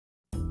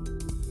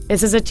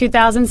This is a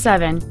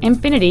 2007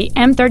 Infiniti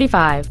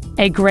M35,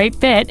 a great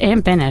fit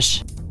and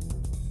finish.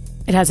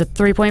 It has a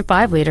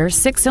 3.5-liter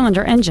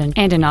six-cylinder engine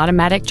and an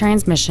automatic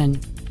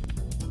transmission.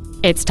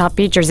 Its top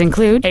features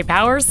include a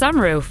power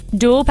sunroof,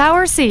 dual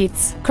power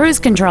seats, cruise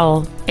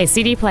control, a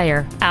CD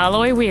player,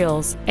 alloy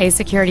wheels, a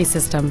security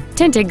system,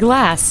 tinted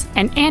glass,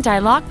 an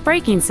anti-lock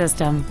braking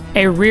system,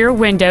 a rear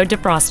window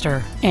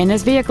defroster, and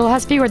this vehicle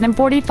has fewer than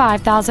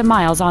 45,000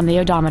 miles on the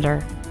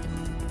odometer.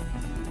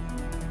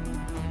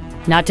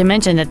 Not to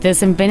mention that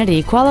this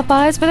Infiniti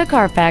qualifies for the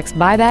Carfax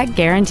buyback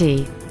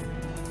guarantee.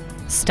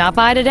 Stop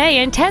by today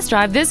and test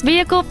drive this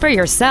vehicle for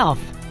yourself.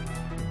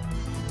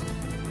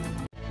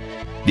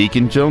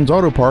 Deacon Jones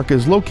Auto Park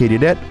is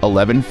located at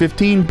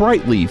 1115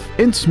 Brightleaf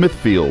in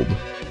Smithfield.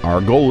 Our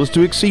goal is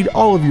to exceed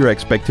all of your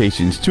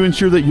expectations to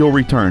ensure that you'll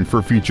return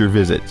for future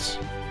visits.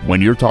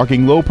 When you're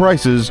talking low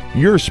prices,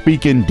 you're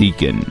speaking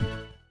Deacon.